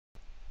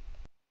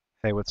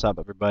Hey, what's up,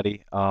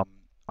 everybody?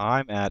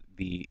 I'm at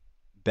the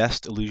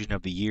Best Illusion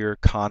of the Year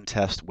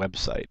contest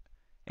website,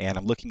 and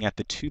I'm looking at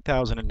the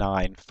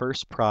 2009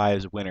 first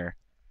prize winner.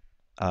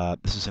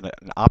 This is an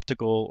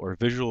optical or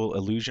visual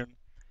illusion,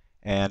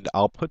 and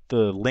I'll put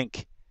the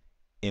link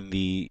in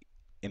the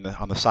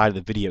on the side of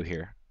the video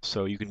here,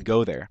 so you can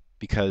go there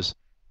because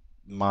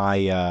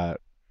my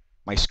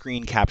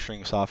screen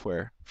capturing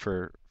software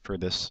uh, for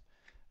this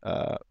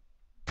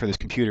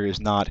computer is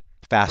not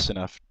fast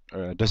enough,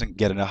 or doesn't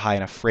get a high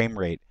enough frame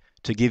rate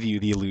to give you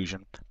the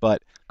illusion.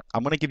 But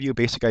I'm going to give you a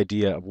basic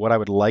idea of what I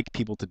would like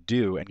people to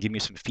do and give me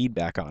some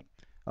feedback on.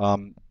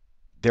 Um,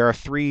 there are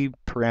three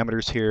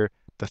parameters here.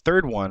 The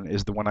third one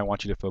is the one I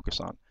want you to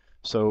focus on.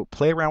 So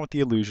play around with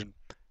the illusion,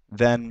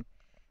 then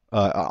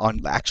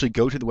actually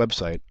go to the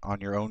website on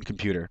your own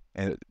computer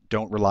and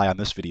don't rely on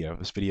this video.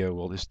 This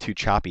video is too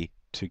choppy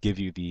to give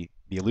you the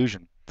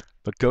illusion.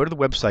 But go to the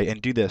website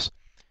and do this.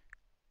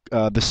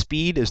 The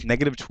speed is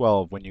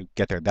 -12 when you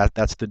get there.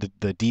 That's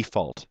the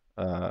default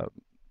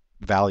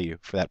value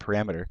for that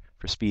parameter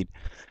for speed.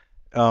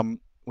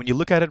 When you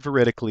look at it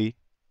veridically,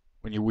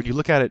 when you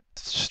look at it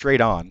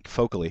straight on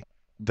focally,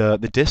 the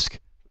disk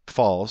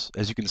falls,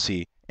 as you can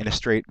see, in a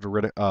straight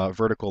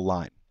vertical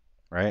line,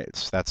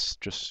 right? That's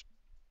just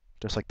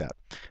like that.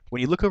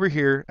 When you look over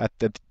here at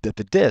the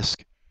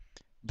disk,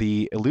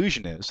 the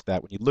illusion is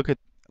that when you look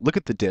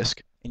at the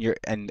disk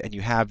and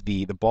you have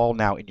the ball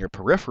now in your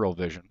peripheral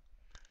vision,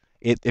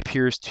 it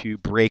appears to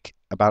break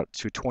about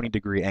to a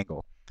 20-degree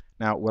angle.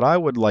 Now, what I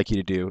would like you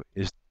to do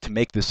is to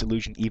make this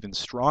illusion even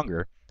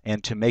stronger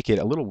and to make it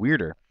a little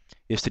weirder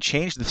is to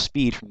change the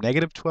speed from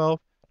 -12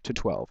 to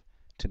 12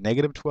 to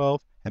 -12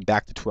 and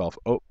back to 12.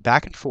 Oh,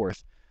 back and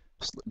forth,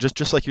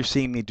 just like you're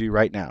seeing me do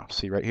right now.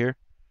 See right here?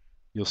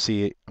 You'll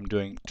see I'm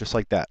doing just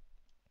like that.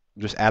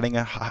 I'm just adding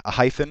a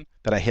hyphen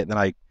that I hit, then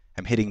I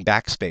am hitting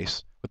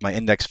backspace with my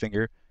index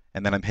finger,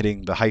 and then I'm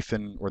hitting the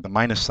hyphen or the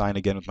minus sign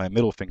again with my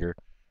middle finger,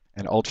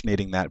 and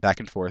alternating that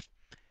back and forth.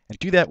 And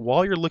do that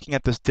while you're looking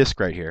at this disk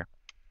right here,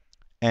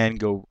 and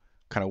go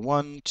kind of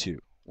 1, 2,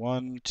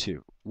 1,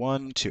 2,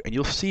 1, 2, and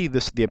you'll see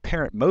the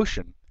apparent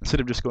motion, instead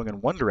of just going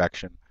in one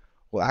direction,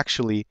 will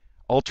actually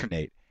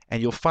alternate,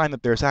 and you'll find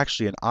that there's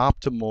actually an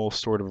optimal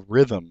sort of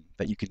rhythm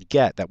that you can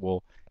get that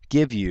will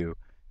give you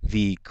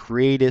the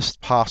greatest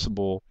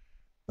possible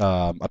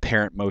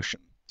apparent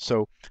motion.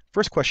 So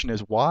first question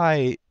is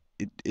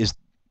is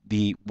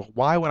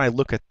why when I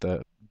look at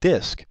the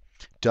disk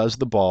does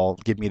the ball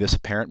give me this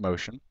apparent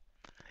motion,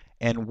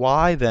 and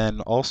why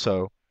then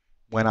also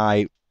when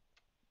I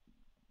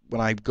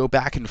go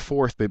back and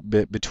forth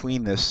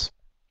between these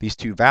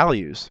two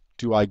values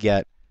do I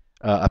get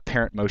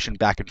apparent motion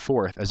back and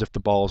forth as if the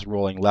ball is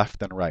rolling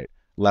left and right,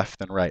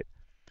 left and right.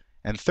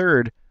 And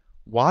third,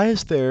 why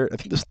is there, I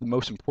think this is the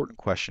most important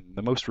question,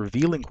 the most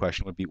revealing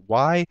question would be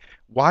why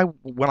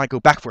when I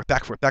go back, forth,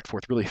 back, forth, back,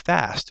 forth really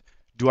fast,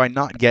 do I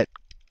not get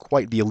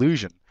quite the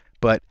illusion,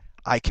 but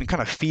I can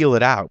kind of feel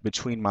it out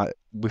between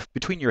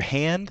your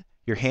hand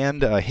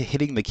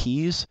hitting the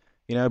keys,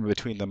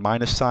 between the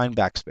minus sign,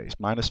 backspace,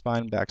 minus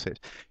sign, backspace,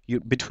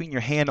 between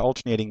your hand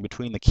alternating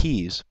between the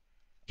keys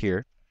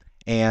here,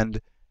 and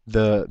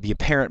the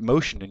apparent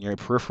motion in your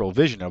peripheral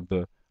vision of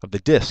the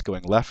disc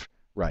going left,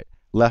 right,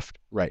 left,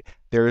 right.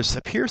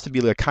 Appears to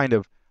be like kind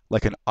of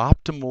like an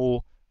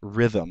optimal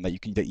rhythm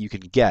that you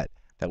can get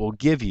that will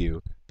give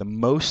you the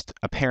most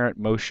apparent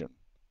motion.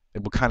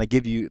 It will kind of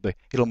give you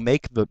it'll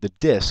make the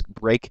disc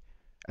break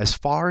as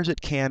far as it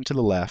can to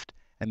the left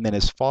and then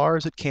as far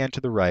as it can to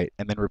the right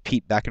and then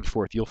repeat back and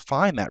forth. You'll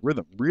find that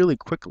rhythm really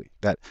quickly.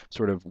 That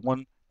sort of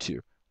 1,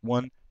 2,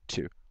 1,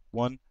 2,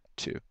 1,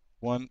 2,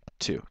 1,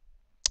 2.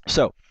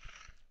 So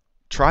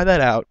try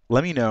that out.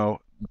 Let me know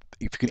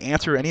if you can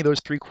answer any of those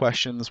three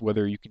questions.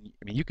 Whether you can,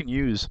 I mean, you can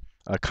use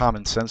a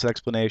common sense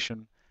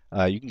explanation.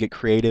 You can get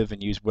creative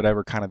and use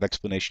whatever kind of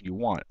explanation you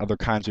want. Other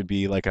kinds would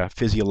be like a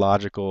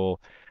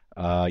physiological,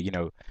 uh, you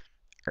know,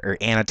 or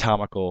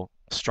anatomical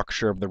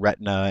structure of the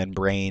retina and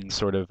brain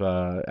sort of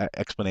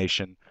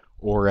explanation,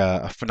 or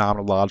a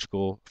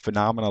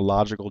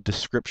phenomenological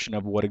description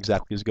of what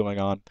exactly is going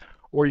on.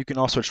 Or you can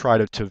also try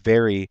to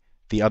vary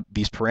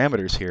these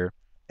parameters here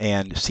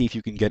and see if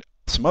you can get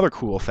some other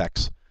cool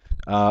effects.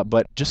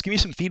 But just give me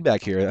some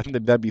feedback here. I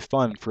think that'd be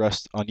fun for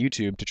us on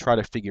YouTube to try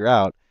to figure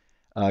out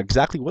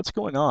exactly what's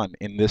going on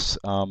in this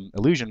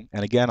illusion.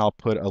 And again, I'll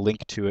put a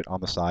link to it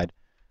on the side.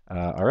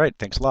 All right,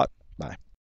 thanks a lot. Bye.